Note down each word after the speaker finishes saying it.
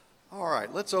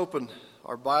right, let's open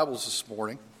our Bibles this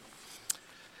morning.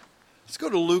 Let's go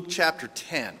to Luke chapter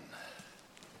 10.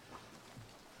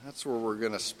 That's where we're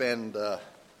going to spend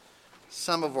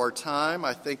some of our time.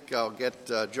 I think I'll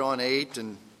get John 8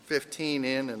 and 15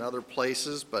 in and other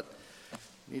places, but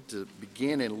I need to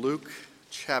begin in Luke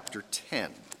chapter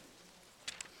 10.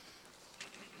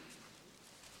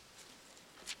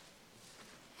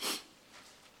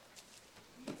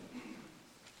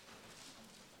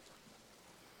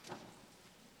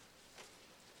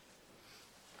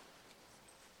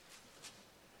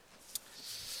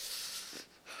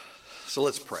 So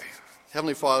let's pray.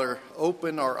 Heavenly Father,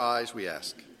 open our eyes, we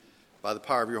ask, by the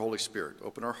power of your Holy Spirit.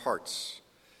 Open our hearts.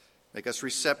 Make us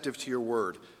receptive to your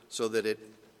word so that it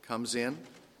comes in,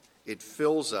 it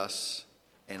fills us,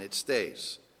 and it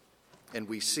stays. And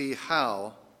we see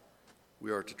how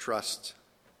we are to trust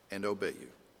and obey you.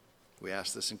 We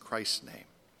ask this in Christ's name.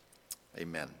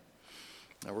 Amen.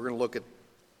 Now we're going to look at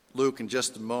Luke in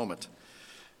just a moment.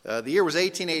 The year was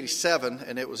 1887,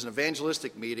 and it was an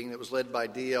evangelistic meeting that was led by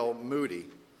D.L. Moody.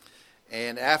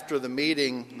 And after the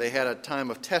meeting, they had a time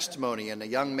of testimony, and a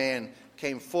young man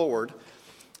came forward,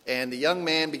 and the young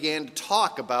man began to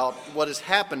talk about what has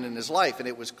happened in his life. And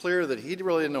it was clear that he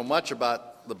really didn't know much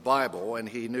about the Bible, and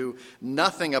he knew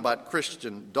nothing about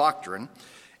Christian doctrine.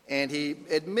 And he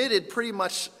admitted pretty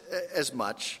much as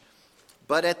much.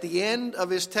 But at the end of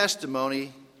his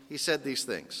testimony, he said these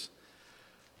things.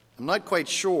 I'm not quite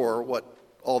sure what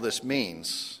all this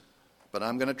means, but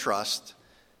I'm going to trust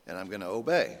and I'm going to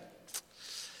obey.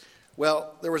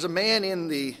 Well, there was a man in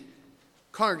the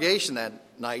congregation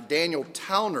that night, Daniel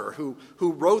Towner, who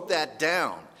wrote that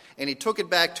down. And he took it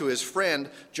back to his friend,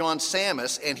 John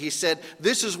Sammis, and he said,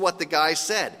 this is what the guy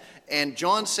said. And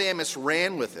John Sammis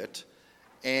ran with it,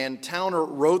 and Towner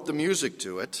wrote the music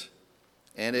to it.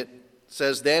 And it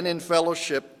says, then in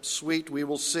fellowship sweet we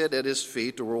will sit at his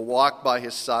feet, or will walk by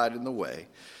his side in the way.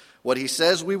 What he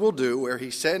says we will do, where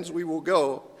he sends we will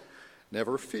go.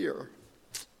 Never fear.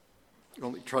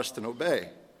 Only trust and obey.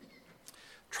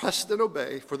 Trust and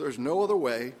obey, for there's no other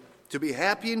way to be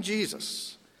happy in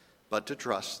Jesus but to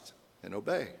trust and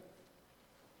obey.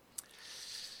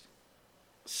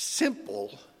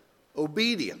 Simple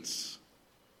obedience.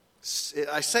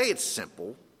 I say it's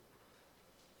simple.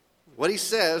 What he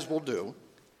says, we'll do.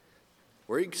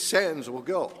 Where he sends, we'll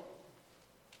go.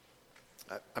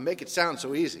 I make it sound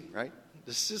so easy, right?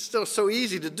 This is still so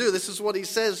easy to do. This is what he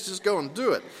says, just go and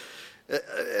do it.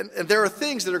 And there are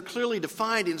things that are clearly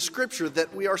defined in Scripture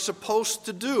that we are supposed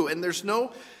to do. And there's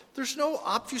no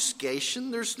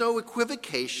obfuscation. There's no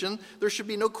equivocation. There should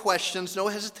be no questions, no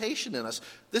hesitation in us.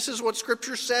 This is what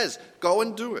Scripture says. Go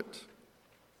and do it.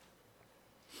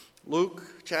 Luke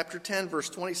chapter 10, verse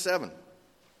 27.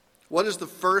 What is the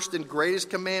first and greatest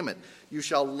commandment? You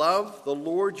shall love the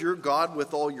Lord your God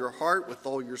with all your heart, with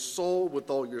all your soul, with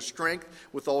all your strength,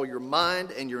 with all your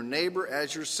mind, and your neighbor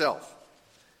as yourself.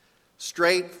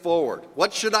 Straightforward.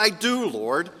 What should I do,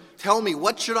 Lord? Tell me,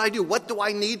 what should I do? What do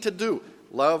I need to do?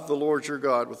 Love the Lord your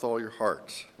God with all your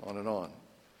heart. On and on.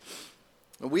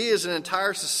 And we as an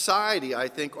entire society, I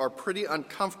think, are pretty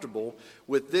uncomfortable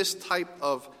with this type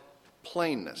of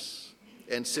plainness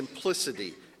and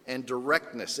simplicity and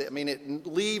directness. I mean, it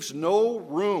leaves no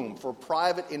room for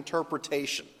private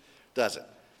interpretation, does it?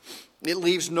 It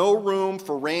leaves no room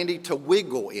for Randy to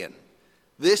wiggle in.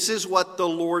 This is what the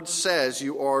Lord says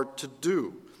you are to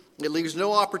do. It leaves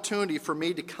no opportunity for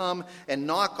me to come and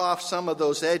knock off some of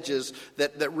those edges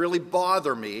that really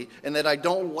bother me and that I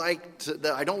don't like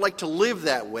to live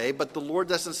that way. But the Lord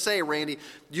doesn't say, Randy,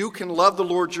 you can love the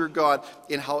Lord your God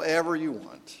in however you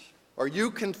want. Or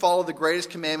you can follow the greatest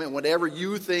commandment, whatever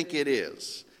you think it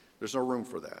is. There's no room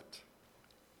for that. It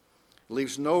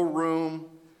leaves no room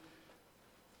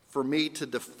for me to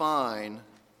define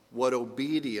what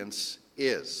obedience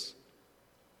is.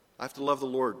 I have to love the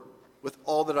Lord with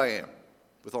all that I am,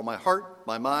 with all my heart,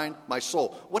 my mind, my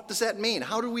soul. What does that mean?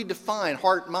 How do we define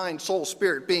heart, mind, soul,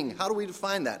 spirit, being? How do we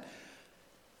define that?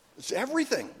 It's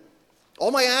everything. All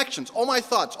my actions, all my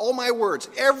thoughts, all my words,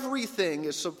 everything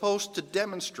is supposed to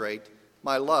demonstrate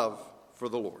my love for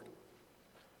the Lord.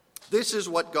 This is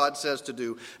what God says to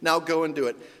do. Now go and do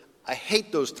it. I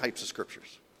hate those types of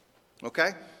scriptures.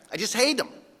 Okay? I just hate them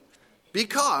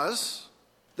because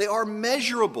they are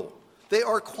measurable. They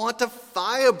are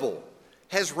quantifiable.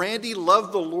 Has Randy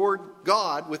loved the Lord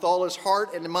God with all his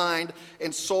heart and mind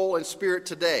and soul and spirit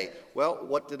today? Well,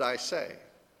 what did I say?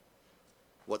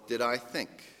 What did I think?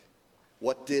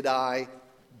 What did I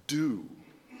do?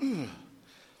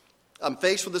 I'm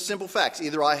faced with the simple facts.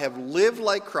 Either I have lived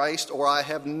like Christ or I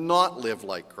have not lived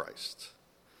like Christ.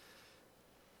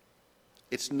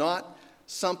 It's not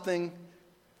something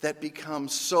that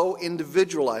becomes so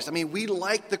individualized. I mean, we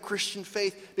like the Christian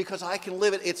faith because I can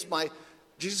live it.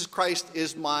 Jesus Christ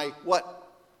is my what?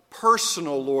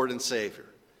 Personal Lord and Savior.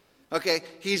 Okay,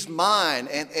 he's mine,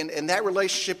 and that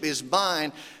relationship is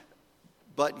mine,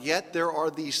 but yet there are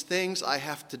these things I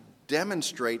have to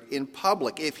demonstrate in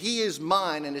public. If he is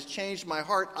mine and has changed my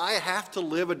heart, I have to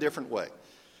live a different way.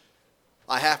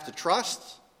 I have to trust.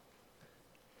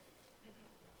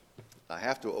 I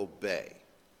have to obey.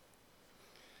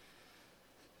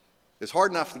 It's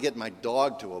hard enough to get my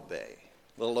dog to obey,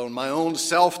 let alone my own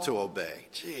self to obey.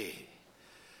 Gee.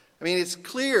 I mean, it's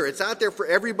clear. It's out there for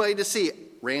everybody to see.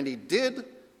 Randy did,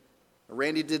 or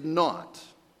Randy did not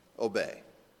obey.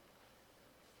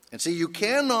 And see, you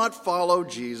cannot follow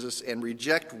Jesus and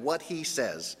reject what he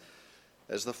says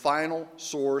as the final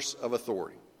source of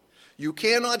authority. You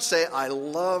cannot say, I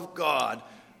love God,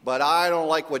 but I don't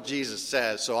like what Jesus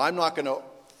says, so I'm not going to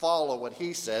follow what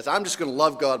he says. I'm just going to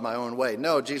love God my own way.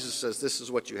 No, Jesus says this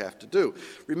is what you have to do.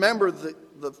 Remember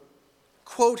the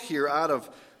quote here out of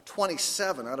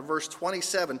verse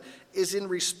 27, is in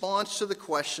response to the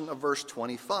question of verse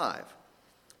 25.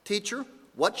 Teacher,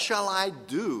 what shall I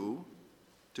do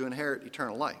to inherit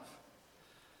eternal life?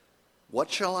 What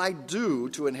shall I do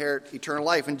to inherit eternal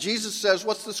life? And Jesus says,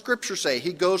 what's the Scripture say?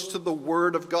 He goes to the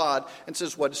Word of God and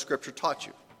says, what has Scripture taught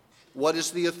you? What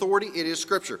is the authority? It is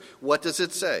Scripture. What does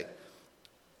it say?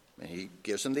 And he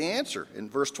gives him the answer in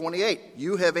verse 28.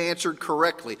 You have answered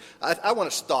correctly. I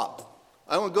want to stop.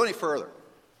 I don't want to go any further.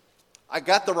 I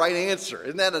got the right answer.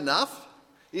 Isn't that enough?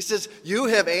 He says, you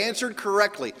have answered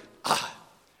correctly.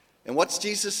 And what's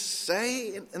Jesus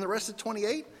say in the rest of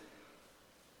 28?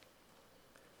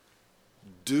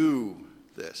 Do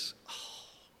this. Oh,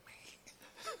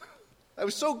 man. I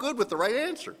was so good with the right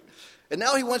answer. And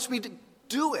now he wants me to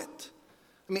do it.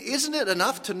 I mean, isn't it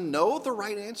enough to know the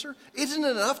right answer? Isn't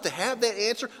it enough to have that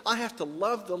answer? I have to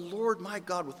love the Lord my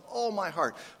God with all my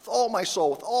heart, with all my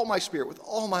soul, with all my spirit, with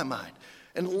all my mind,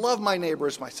 and love my neighbor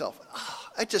as myself.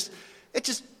 It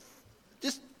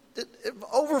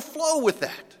overflow with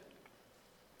that.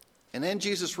 And then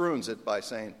Jesus ruins it by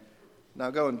saying,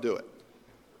 now go and do it.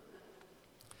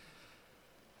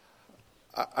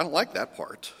 I don't like that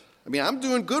part. I mean, I'm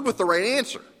doing good with the right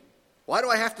answer. Why do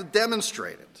I have to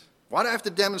demonstrate it? Why do I have to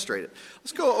demonstrate it?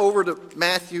 Let's go over to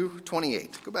Matthew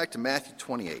 28. Go back to Matthew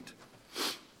 28.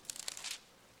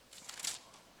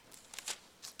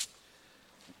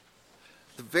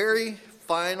 The very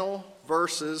final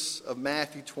verses of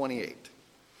Matthew 28.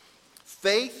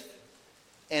 Faith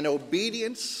and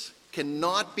obedience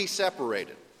cannot be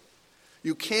separated.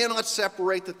 You cannot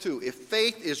separate the two. If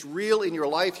faith is real in your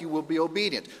life, you will be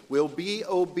obedient. We'll be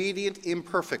obedient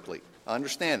imperfectly. I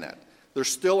understand that. There's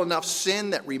still enough sin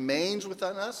that remains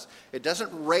within us. It doesn't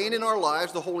reign in our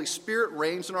lives. The Holy Spirit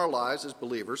reigns in our lives as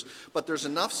believers. But there's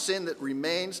enough sin that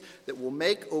remains that will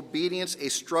make obedience a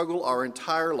struggle our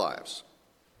entire lives.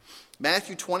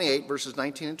 Matthew 28, verses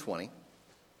 19 and 20.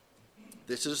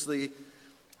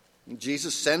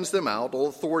 Jesus sends them out. All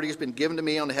authority has been given to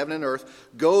me on heaven and earth.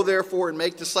 Go, therefore, and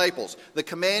make disciples. The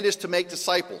command is to make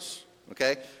disciples.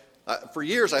 Okay? For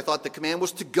years, I thought the command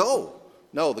was to go.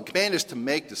 No, the command is to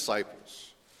make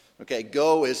disciples. Okay,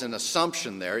 go is an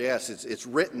assumption there. Yes, it's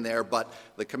written there, but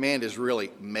the command is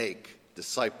really make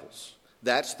disciples.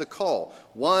 That's the call.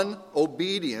 One,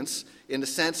 obedience in the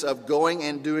sense of going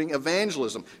and doing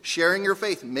evangelism, sharing your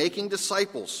faith, making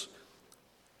disciples.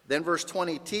 Then verse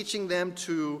 20, teaching them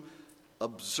to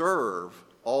observe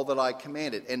all that I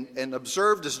commanded. And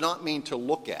observe does not mean to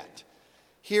look at.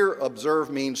 Here,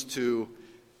 observe means to,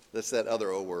 that's that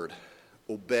other O word,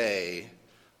 obey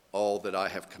all that I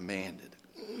have commanded.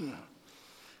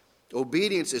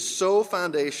 Obedience is so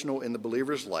foundational in the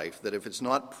believer's life that if it's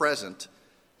not present,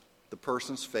 the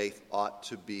person's faith ought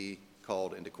to be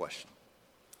called into question.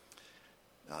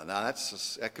 Now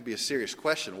that could be a serious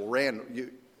question. Well,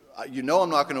 Rand, you know I'm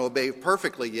not going to obey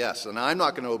perfectly, yes, and I'm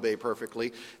not going to obey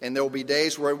perfectly, and there will be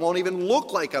days where it won't even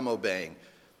look like I'm obeying.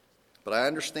 But I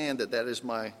understand that is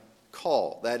my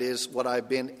call. That is what I've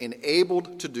been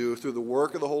enabled to do through the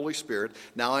work of the Holy Spirit.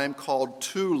 Now I am called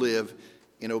to live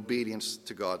in obedience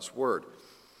to God's word.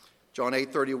 John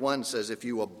 8:31 says, if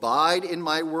you abide in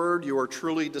my word, you are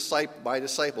truly my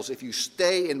disciples. If you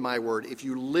stay in my word, if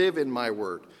you live in my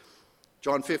word.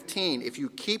 John 15, if you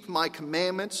keep my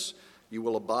commandments, you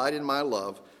will abide in my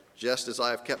love, just as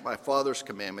I have kept my Father's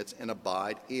commandments and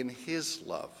abide in his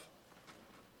love.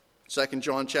 2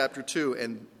 John chapter 2,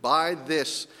 and by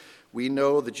this we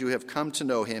know that you have come to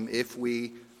know him if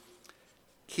we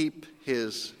keep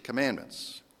his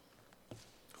commandments.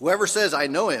 Whoever says, I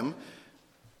know him,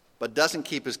 but doesn't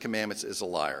keep his commandments is a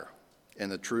liar,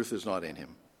 and the truth is not in him.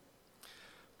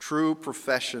 True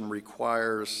profession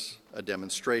requires a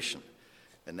demonstration,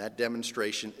 and that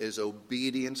demonstration is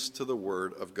obedience to the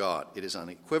Word of God. It is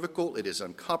unequivocal, it is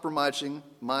uncompromising,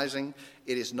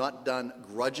 it is not done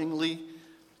grudgingly,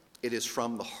 it is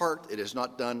from the heart, it is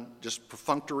not done just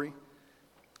perfunctory.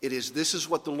 This is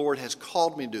what the Lord has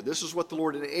called me to do, this is what the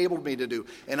Lord enabled me to do,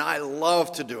 and I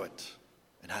love to do it,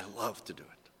 and I love to do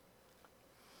it.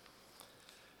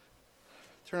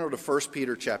 Turn over to 1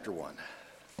 Peter chapter 1.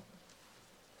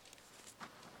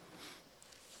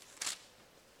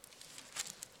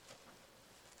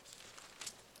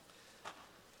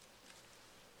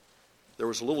 There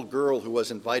was a little girl who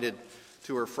was invited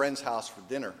to her friend's house for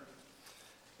dinner.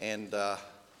 And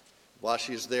while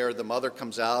she's there, the mother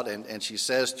comes out and she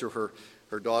says to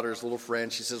her daughter's little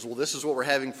friend, she says, well, this is what we're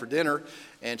having for dinner.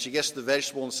 And she gets to the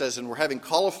vegetable and says, and we're having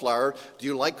cauliflower. Do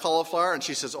you like cauliflower? And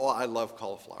she says, oh, I love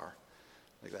cauliflower.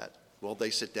 Like that. Well,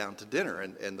 they sit down to dinner,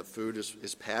 and the food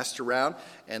is passed around,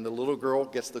 and the little girl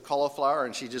gets the cauliflower,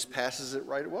 and she just passes it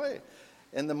right away.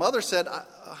 And the mother said,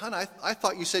 hon, I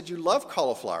thought you said you love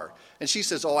cauliflower. And she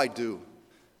says, oh, I do,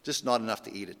 just not enough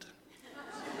to eat it.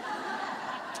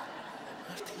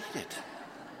 Not to eat it.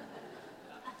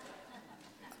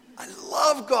 I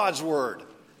love God's word,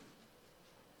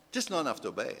 just not enough to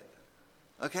obey it.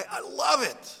 Okay, I love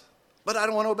it, but I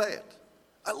don't want to obey it.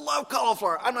 I love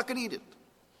cauliflower, I'm not going to eat it.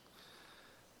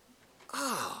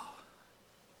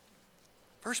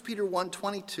 1 Peter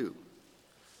 1:22.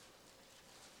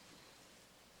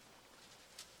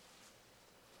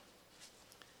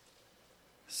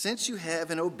 Since you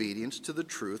have in obedience to the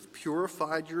truth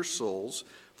purified your souls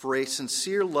for a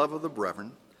sincere love of the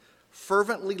brethren,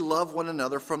 fervently love one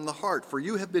another from the heart. For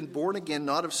you have been born again,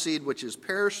 not of seed which is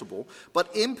perishable,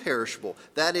 but imperishable.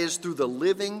 That is, through the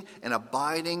living and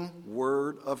abiding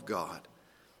word of God.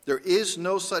 There is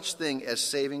no such thing as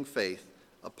saving faith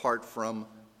apart from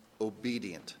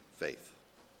obedient faith.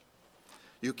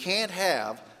 You can't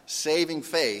have saving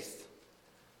faith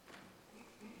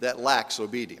that lacks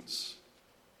obedience.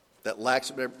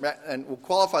 And we'll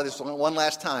qualify this one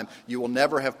last time. You will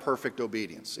never have perfect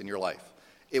obedience in your life.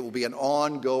 It will be an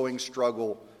ongoing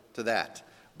struggle to that.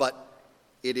 But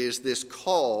it is this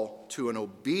call to an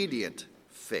obedient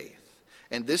faith.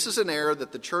 And this is an area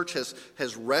that the church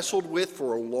has wrestled with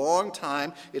for a long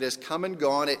time. It has come and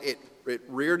gone. It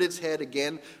reared its head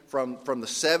again from the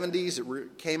 70s.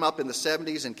 It came up in the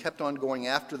 70s and kept on going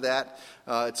after that.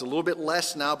 It's a little bit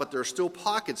less now, but there are still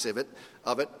pockets of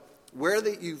it where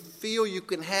you feel you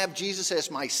can have Jesus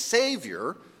as my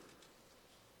Savior,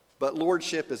 but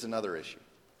lordship is another issue.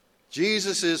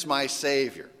 Jesus is my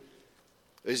Savior.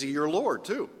 Is he your Lord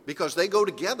too? Because they go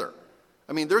together.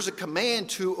 I mean, there's a command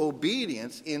to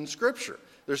obedience in Scripture.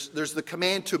 There's the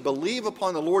command to believe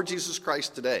upon the Lord Jesus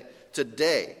Christ today.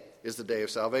 Today is the day of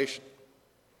salvation.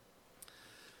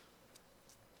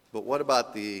 But what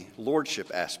about the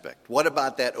lordship aspect? What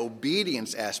about that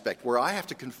obedience aspect where I have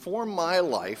to conform my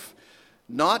life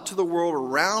not to the world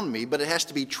around me, but it has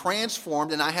to be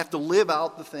transformed and I have to live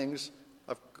out the things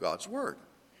of God's Word?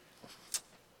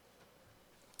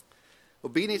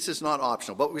 Obedience is not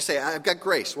optional. But we say, I've got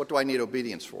grace. What do I need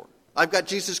obedience for? I've got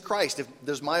Jesus Christ.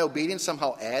 Does my obedience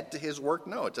somehow add to his work?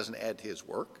 No, it doesn't add to his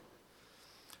work.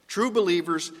 True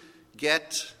believers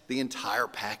get the entire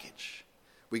package.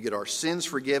 We get our sins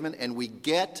forgiven, and we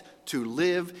get to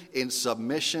live in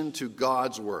submission to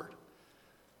God's Word.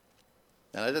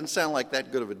 Now, that doesn't sound like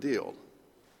that good of a deal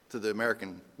to the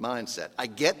American mindset. I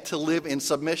get to live in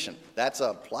submission. That's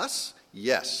a plus?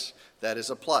 Yes, that is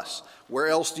a plus. Where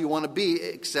else do you want to be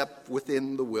except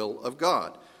within the will of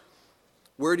God?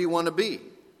 Where do you want to be? Do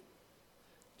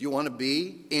you want to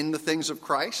be in the things of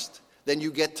Christ? Then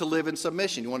you get to live in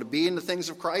submission. You want to be in the things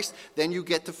of Christ? Then you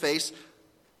get to face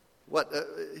what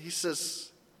he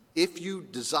says, if you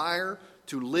desire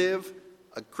to live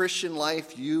a Christian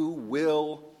life, you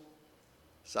will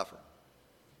suffer.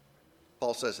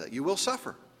 Paul says that. You will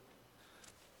suffer.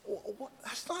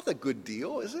 That's not a good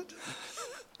deal, is it?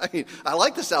 I mean, I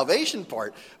like the salvation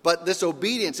part, but this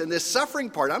obedience and this suffering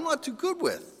part, I'm not too good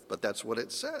with. But that's what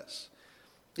it says.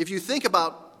 If you think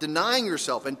about denying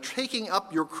yourself and taking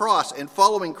up your cross and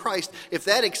following Christ, if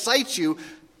that excites you,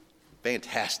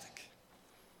 fantastic.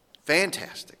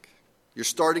 Fantastic. You're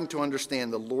starting to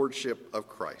understand the lordship of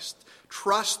Christ.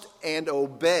 Trust and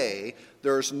obey.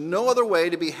 There's no other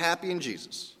way to be happy in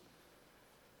Jesus.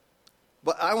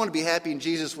 But I want to be happy in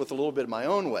Jesus with a little bit of my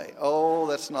own way. Oh,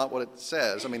 that's not what it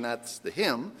says. I mean, that's the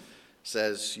hymn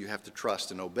says you have to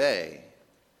trust and obey.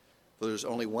 But there's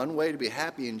only one way to be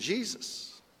happy in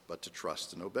Jesus, but to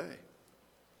trust and obey.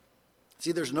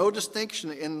 See, there's no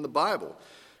distinction in the Bible.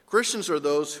 Christians are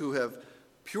those who have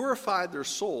purified their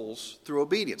souls through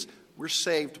obedience. We're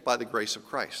saved by the grace of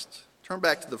Christ. Turn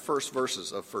back to the first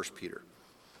verses of 1 Peter.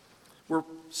 We're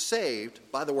saved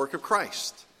by the work of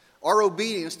Christ. Our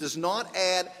obedience does not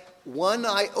add one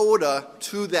iota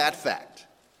to that fact,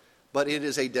 but it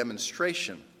is a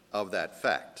demonstration of that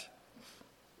fact.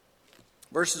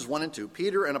 Verses 1 and 2,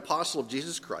 Peter, an apostle of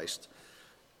Jesus Christ,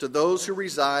 to those who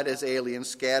reside as aliens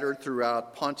scattered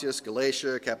throughout Pontus,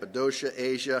 Galatia, Cappadocia,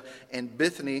 Asia, and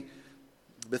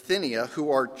Bithynia, who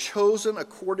are chosen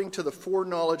according to the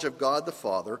foreknowledge of God the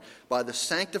Father by the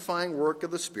sanctifying work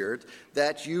of the Spirit,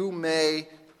 that you may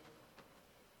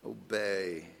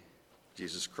obey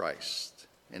Jesus Christ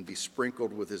and be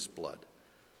sprinkled with his blood.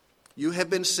 You have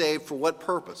been saved for what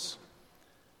purpose?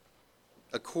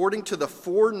 According to the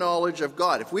foreknowledge of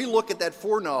God. If we look at that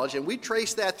foreknowledge and we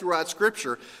trace that throughout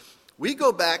Scripture, we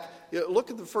go back, look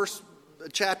at the first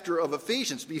chapter of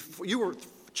Ephesians. You were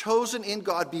chosen in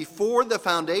God before the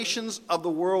foundations of the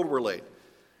world were laid.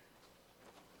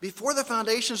 Before the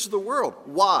foundations of the world.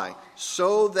 Why?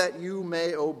 So that you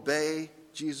may obey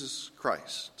Jesus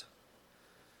Christ.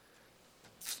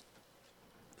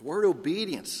 The word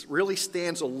obedience really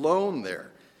stands alone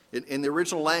there. In the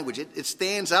original language, it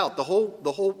stands out. The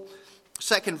whole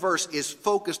second verse is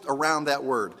focused around that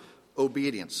word,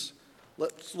 obedience.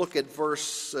 Let's look at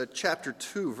chapter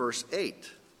 2, verse 8.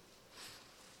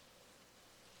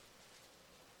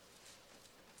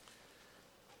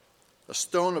 A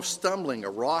stone of stumbling, a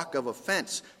rock of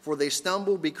offense, for they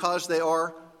stumble because they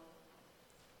are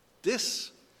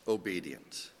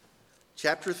disobedient.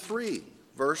 Chapter 3,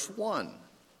 verse 1.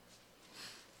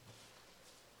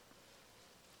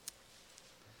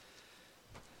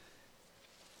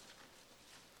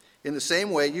 In the same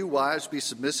way, you wives, be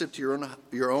submissive to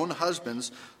your own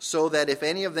husbands, so that if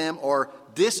any of them are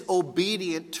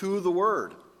disobedient to the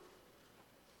word,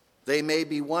 they may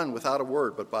be won without a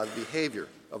word, but by the behavior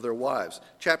of their wives.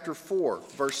 Chapter 4,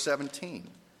 verse 17.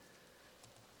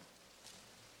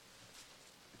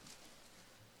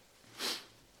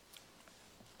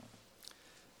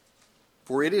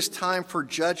 For it is time for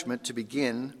judgment to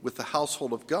begin with the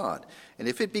household of God. And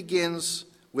if it begins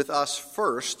with us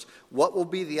first, what will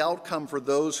be the outcome for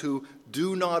those who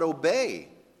do not obey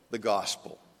the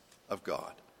gospel of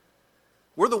God?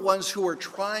 We're the ones who are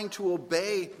trying to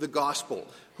obey the gospel,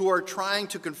 who are trying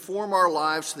to conform our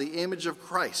lives to the image of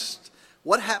Christ.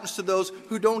 What happens to those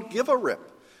who don't give a rip,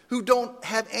 who don't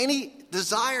have any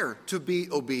desire to be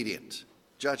obedient?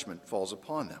 Judgment falls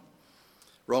upon them.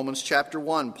 Romans chapter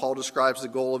 1, Paul describes the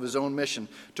goal of his own mission,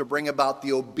 to bring about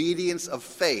the obedience of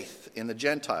faith in the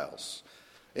Gentiles.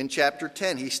 In chapter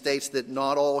 10, he states that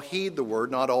not all heed the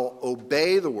word, not all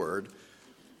obey the word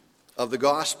of the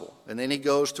gospel. And then he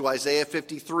goes to Isaiah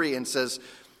 53 and says,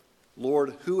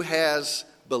 Lord, who has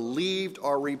believed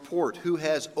our report? Who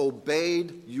has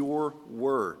obeyed your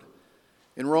word?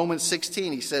 In Romans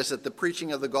 16, he says that the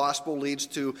preaching of the gospel leads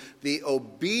to the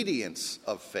obedience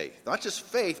of faith. Not just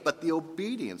faith, but the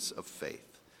obedience of faith.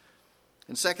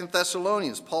 In 2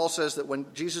 Thessalonians, Paul says that when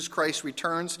Jesus Christ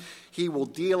returns, he will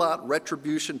deal out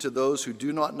retribution to those who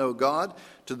do not know God,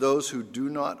 to those who do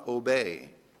not obey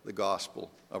the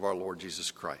gospel of our Lord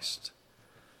Jesus Christ.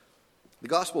 The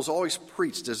gospel is always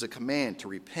preached as a command to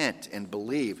repent and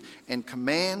believe, and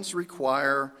commands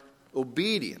require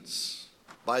obedience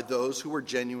by those who are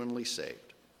genuinely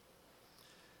saved.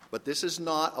 But this is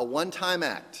not a one-time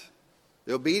act.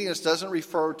 The obedience doesn't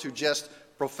refer to just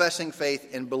professing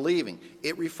faith and believing.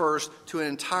 It refers to an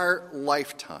entire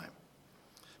lifetime.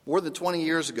 More than 20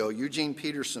 years ago, Eugene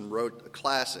Peterson wrote a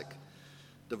classic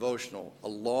devotional, A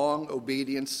Long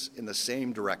Obedience in the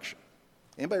Same Direction.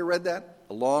 Anybody read that?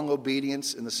 A Long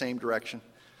Obedience in the Same Direction?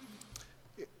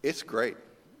 It's great.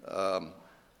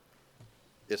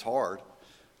 It's hard.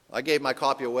 I gave my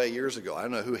copy away years ago. I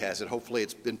don't know who has it. Hopefully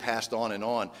it's been passed on and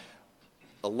on.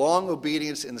 A Long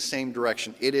Obedience in the Same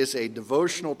Direction. It is a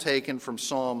devotional taken from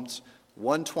Psalms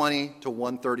 120 to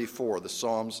 134, the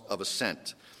Psalms of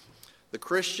Ascent. The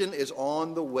Christian is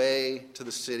on the way to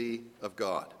the city of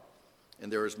God,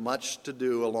 and there is much to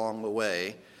do along the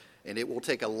way, and it will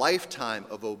take a lifetime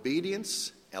of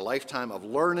obedience, a lifetime of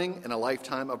learning, and a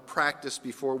lifetime of practice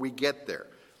before we get there.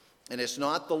 And it's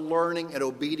not the learning and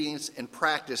obedience and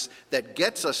practice that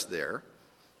gets us there.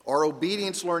 Our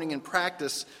obedience, learning, and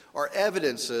practice are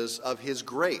evidences of his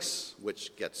grace,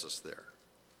 which gets us there.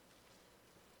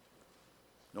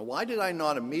 Now, why did I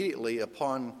not immediately,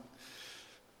 upon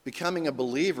becoming a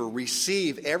believer,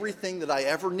 receive everything that I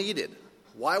ever needed?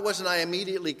 Why wasn't I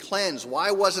immediately cleansed?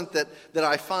 Why wasn't that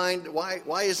I find,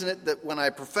 why isn't it that when I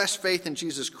profess faith in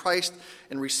Jesus Christ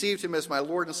and received him as my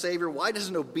Lord and Savior, why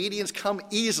doesn't obedience come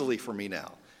easily for me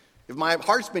now? If my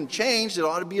heart's been changed, it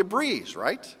ought to be a breeze,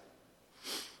 right?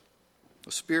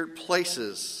 The Spirit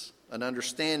places an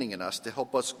understanding in us to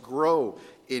help us grow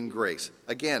in grace.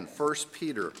 Again, 1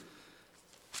 Peter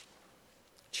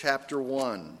chapter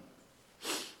 1.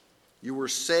 You were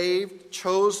saved,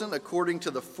 chosen according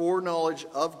to the foreknowledge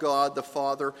of God the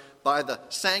Father by the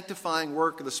sanctifying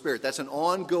work of the Spirit. That's an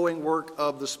ongoing work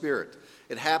of the Spirit.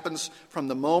 It happens from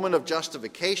the moment of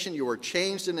justification. You are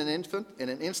changed in an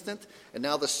instant, and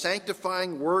now the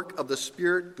sanctifying work of the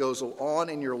Spirit goes on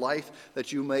in your life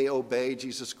that you may obey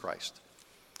Jesus Christ.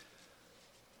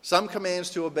 Some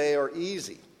commands to obey are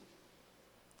easy.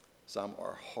 Some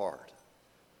are hard.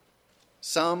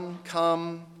 Some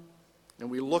come and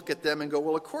we look at them and go,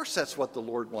 well, of course that's what the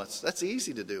Lord wants. That's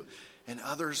easy to do. And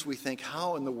others we think,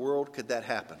 how in the world could that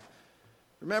happen?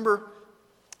 Remember,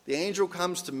 the angel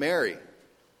comes to Mary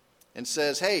and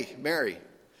says, hey, Mary,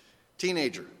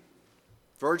 teenager,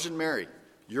 Virgin Mary,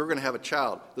 you're going to have a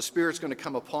child. The Spirit's going to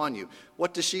come upon you.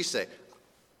 What does she say?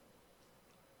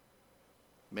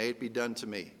 May it be done to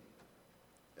me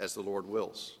as the Lord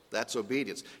wills. That's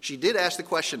obedience. She did ask the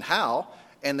question, how?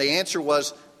 And the answer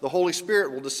was, the Holy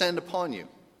Spirit will descend upon you.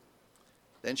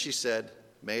 Then she said,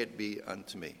 may it be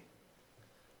unto me.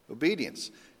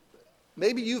 Obedience.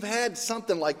 Maybe you've had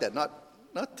something like that, not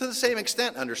to the same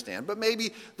extent, understand, but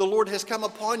maybe the Lord has come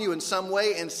upon you in some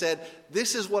way and said,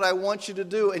 this is what I want you to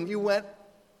do, and you went,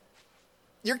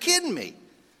 you're kidding me.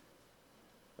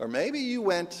 Or maybe you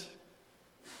went,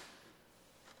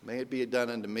 may it be done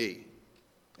unto me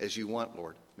as you want,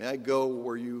 Lord. May I go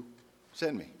where you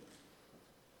send me.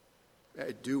 May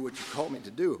I do what you call me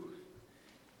to do.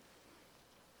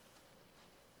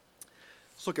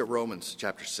 Let's look at Romans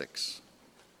chapter 6.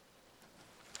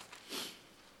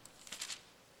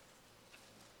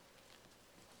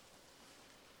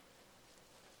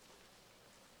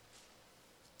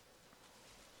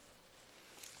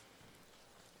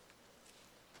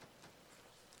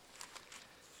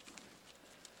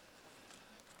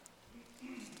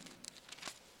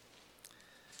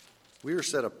 We are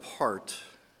set apart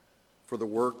for the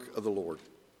work of the Lord.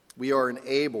 We are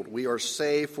enabled. We are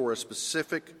saved for a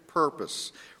specific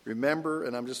purpose. Remember,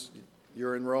 and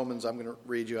you're in Romans, I'm going to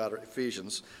read you out of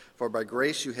Ephesians. For by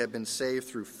grace you have been saved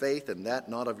through faith, and that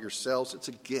not of yourselves. It's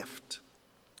a gift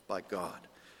by God,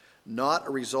 not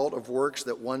a result of works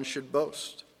that one should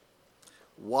boast.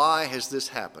 Why has this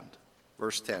happened?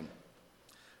 Verse 10.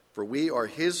 For we are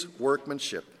his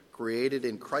workmanship, created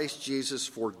in Christ Jesus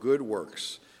for good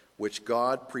works, which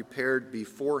God prepared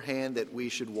beforehand that we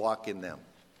should walk in them.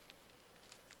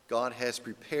 God has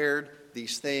prepared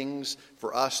these things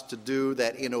for us to do,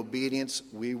 that in obedience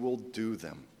we will do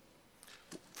them.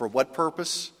 For what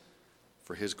purpose?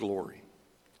 For his glory.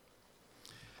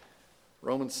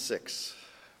 Romans 6,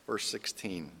 verse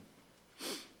 16.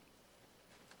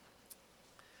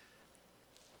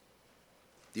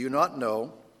 Do you not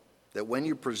know that when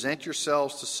you present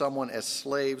yourselves to someone as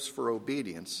slaves for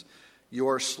obedience, you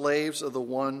are slaves of the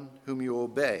one whom you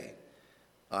obey,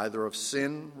 either of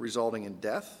sin resulting in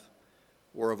death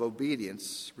or of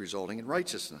obedience resulting in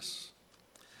righteousness?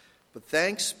 But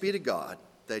thanks be to God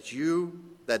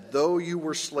that though you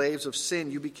were slaves of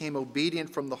sin, you became obedient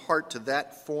from the heart to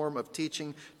that form of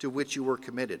teaching to which you were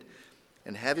committed.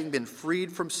 And having been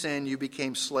freed from sin, you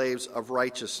became slaves of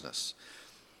righteousness.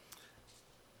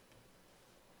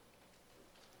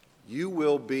 You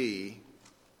will be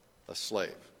a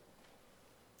slave.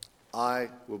 I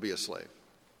will be a slave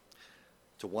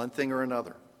to one thing or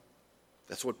another.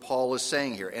 That's what Paul is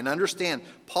saying here. And understand,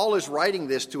 Paul is writing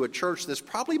this to a church that's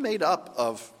probably made up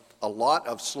of a lot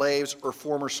of slaves or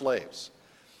former slaves.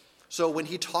 So when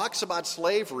he talks about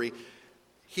slavery,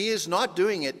 he is not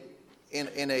doing it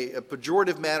in a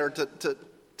pejorative manner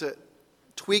to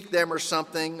tweak them or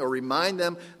something or remind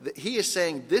them. That he is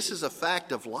saying this is a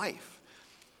fact of life.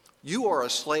 You are a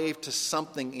slave to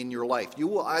something in your life. You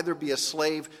will either be a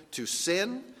slave to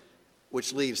sin,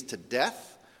 which leads to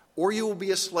death, or you will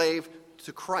be a slave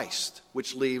to Christ,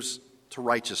 which leads to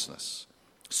righteousness.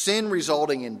 Sin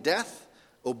resulting in death,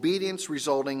 obedience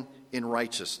resulting in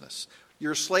righteousness.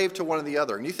 You're a slave to one or the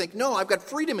other. And you think, no, I've got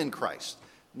freedom in Christ.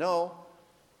 No,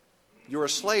 you're a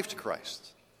slave to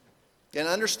Christ. And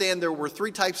understand there were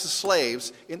three types of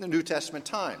slaves in the New Testament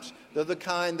times. They're the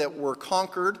kind that were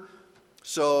conquered.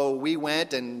 So we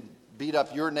went and beat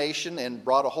up your nation and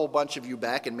brought a whole bunch of you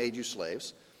back and made you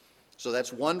slaves. So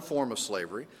that's one form of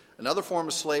slavery. Another form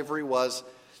of slavery was,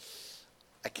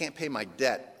 I can't pay my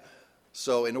debt.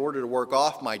 So in order to work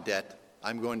off my debt,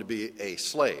 I'm going to be a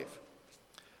slave.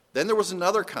 Then there was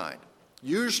another kind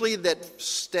usually that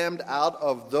stemmed out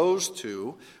of those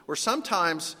two, or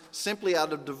sometimes simply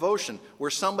out of devotion, where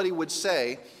somebody would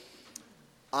say,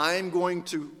 I'm going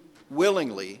to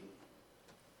willingly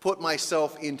put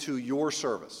myself into your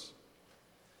service.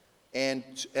 And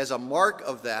as a mark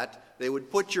of that, they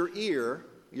would put your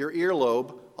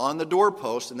earlobe on the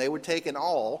doorpost, and they would take an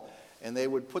awl, and they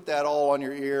would put that awl on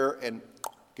your ear and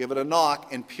give it a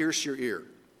knock and pierce your ear.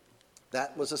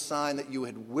 That was a sign that you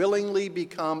had willingly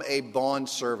become a bond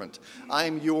servant. I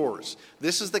am yours.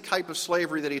 This is the type of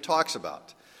slavery that he talks about.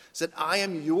 He said, I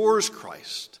am yours,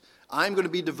 Christ. I'm going to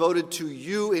be devoted to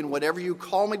you in whatever you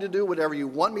call me to do, whatever you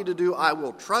want me to do. I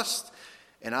will trust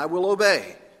and I will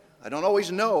obey. I don't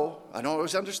always know. I don't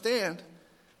always understand.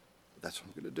 But that's what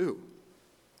I'm going to do.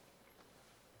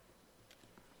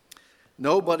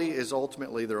 Nobody is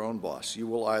ultimately their own boss. You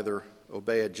will either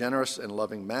obey a generous and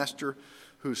loving master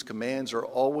whose commands are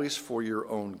always for your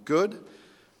own good,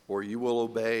 or you will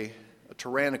obey a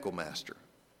tyrannical master,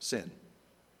 sin.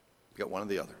 You got one or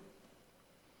the other.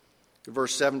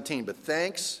 Verse 17, but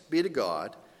thanks be to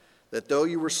God that though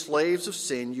you were slaves of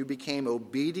sin, you became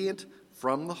obedient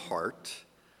from the heart.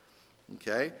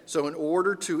 Okay? So in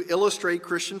order to illustrate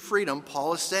Christian freedom,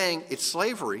 Paul is saying it's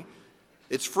slavery.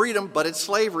 It's freedom, but it's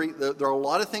slavery. There are a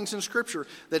lot of things in Scripture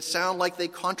that sound like they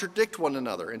contradict one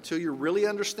another until you really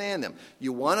understand them.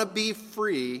 You want to be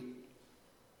free,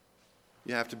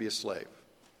 you have to be a slave,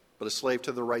 but a slave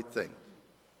to the right thing.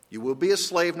 You will be a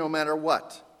slave no matter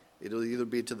what. It'll either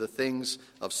be to the things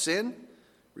of sin,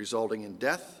 resulting in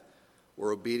death,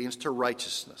 or obedience to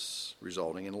righteousness,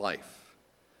 resulting in life.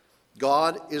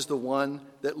 God is the one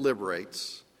that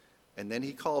liberates, and then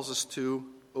he calls us to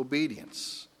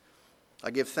obedience. I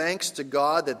give thanks to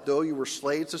God that though you were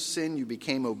slaves of sin, you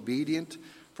became obedient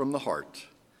from the heart.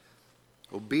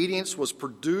 Obedience was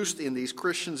produced in these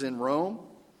Christians in Rome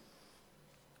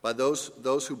by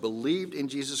those who believed in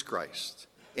Jesus Christ.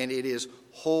 And it is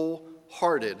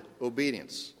wholehearted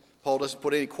obedience. Paul doesn't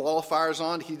put any qualifiers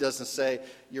on. He doesn't say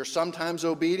you're sometimes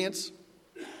obedience.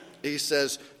 He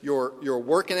says you're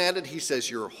working at it. He says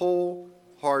you're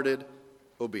wholehearted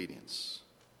obedience.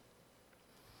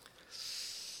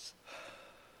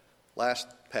 Last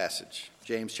passage,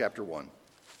 James chapter 1.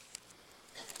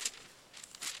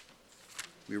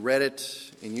 We read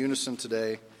it in unison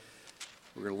today.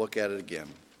 We're going to look at it again.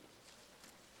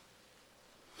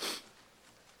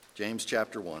 James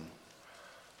chapter 1.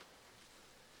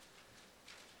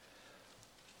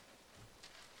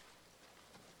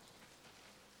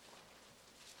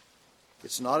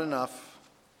 It's not enough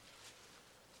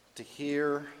to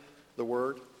hear the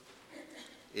word.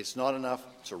 It's not enough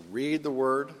to read the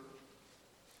word.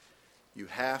 You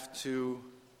have to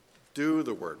do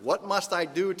the word. What must I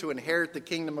do to inherit the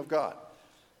kingdom of God?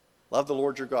 Love the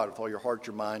Lord your God with all your heart,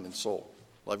 your mind, and soul.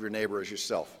 Love your neighbor as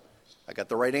yourself. I got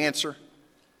the right answer.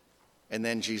 And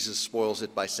then Jesus spoils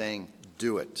it by saying,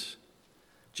 do it.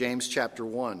 James chapter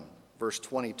 1, verse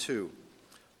 22.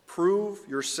 Prove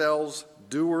yourselves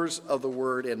doers of the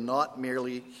word and not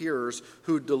merely hearers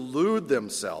who delude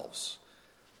themselves.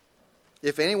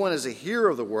 If anyone is a hearer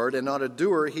of the word and not a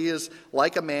doer, he is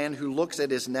like a man who looks at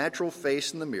his natural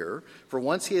face in the mirror. For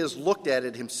once he has looked at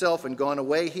it himself and gone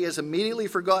away, he has immediately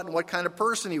forgotten what kind of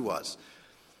person he was.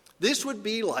 This would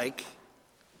be like,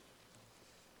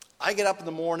 I get up in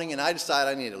the morning and I decide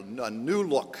I need a new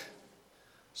look.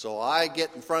 So I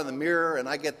get in front of the mirror and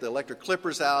I get the electric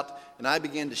clippers out and I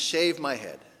begin to shave my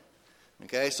head.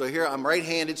 Okay, so here I'm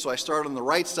right-handed, so I start on the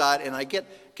right side, and I get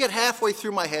halfway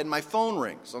through my head, and my phone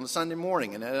rings on a Sunday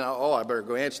morning, and then, I better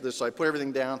go answer this, so I put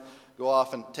everything down, go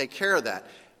off and take care of that.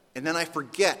 And then I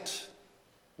forget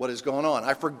what is going on.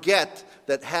 I forget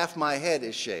that half my head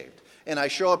is shaved. And I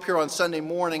show up here on Sunday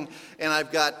morning, and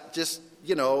I've got just,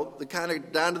 the kind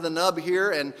of down to the nub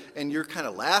here, and you're kind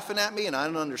of laughing at me, and I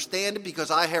don't understand it because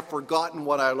I have forgotten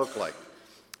what I look like.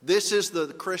 This is the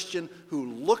Christian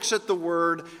who looks at the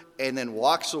word and then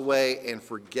walks away and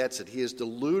forgets it. He has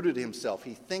deluded himself.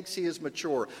 He thinks he is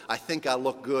mature. I think I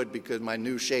look good because my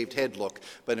new shaved head look,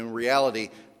 but in reality,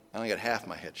 I only got half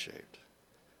my head shaved.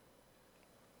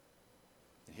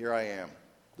 And here I am,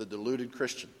 the deluded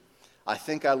Christian. I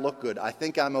think I look good. I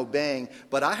think I'm obeying,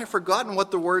 but I have forgotten what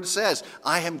the word says.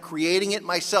 I am creating it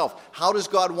myself. How does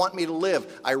God want me to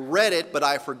live? I read it, but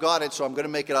I forgot it, so I'm going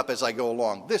to make it up as I go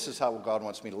along. This is how God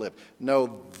wants me to live.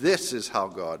 No, this is how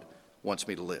God wants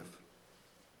me to live.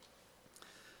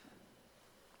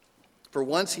 For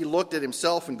once he looked at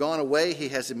himself and gone away, he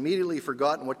has immediately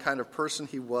forgotten what kind of person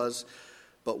he was.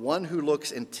 But one who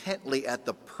looks intently at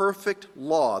the perfect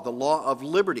law, the law of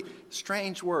liberty.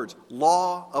 Strange words,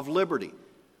 law of liberty.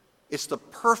 It's the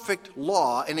perfect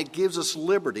law, and it gives us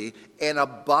liberty and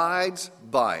abides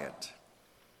by it.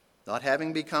 Not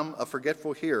having become a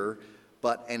forgetful hearer,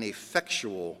 but an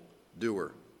effectual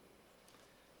doer.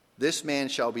 This man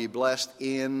shall be blessed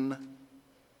in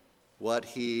what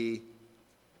he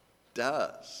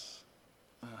does.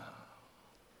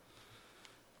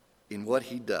 In what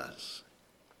he does.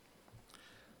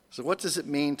 So what does it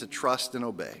mean to trust and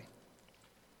obey?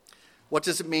 What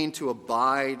does it mean to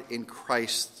abide in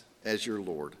Christ as your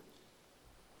Lord?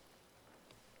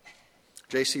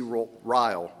 J.C.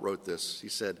 Ryle wrote this. He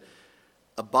said,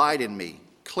 "Abide in me,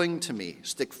 cling to me,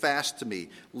 stick fast to me,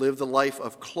 live the life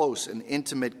of close and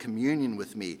intimate communion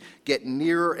with me, get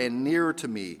nearer and nearer to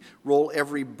me, roll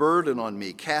every burden on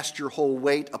me, cast your whole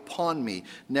weight upon me,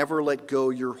 never let go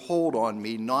your hold on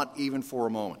me, not even for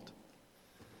a moment."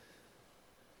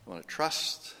 I want to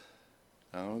trust,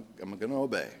 I'm going to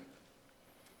obey.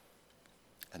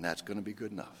 And that's going to be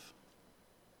good enough.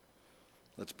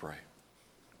 Let's pray.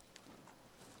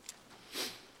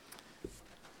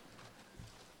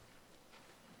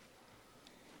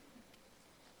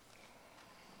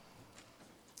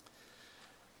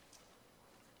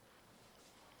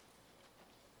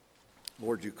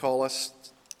 Lord, you call us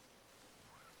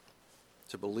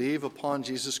to believe upon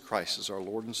Jesus Christ as our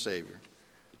Lord and Savior,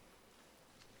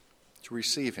 to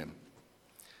receive him.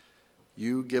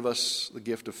 You give us the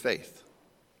gift of faith.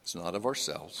 It's not of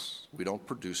ourselves. We don't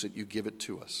produce it. You give it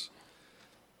to us.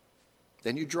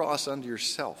 Then you draw us unto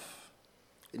yourself,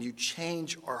 and you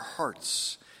change our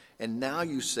hearts. And now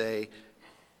you say,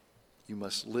 you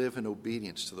must live in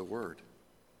obedience to the word.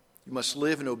 You must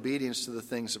live in obedience to the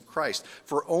things of Christ.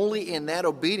 For only in that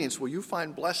obedience will you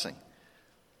find blessing.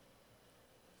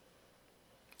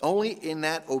 Only in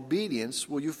that obedience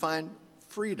will you find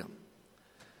freedom.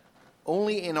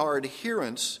 Only in our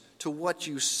adherence to what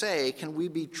you say can we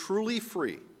be truly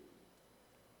free.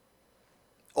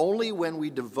 Only when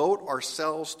we devote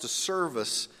ourselves to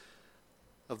service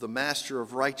of the Master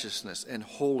of righteousness and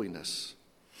holiness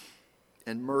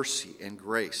and mercy and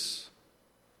grace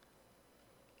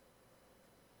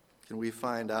can we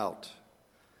find out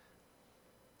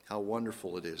how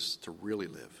wonderful it is to really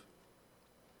live.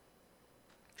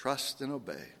 Trust and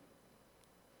obey.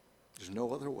 There's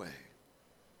no other way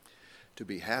to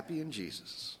be happy in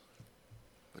Jesus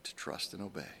but to trust and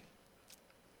obey.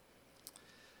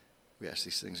 We ask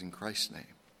these things in Christ's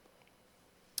name.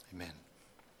 Amen.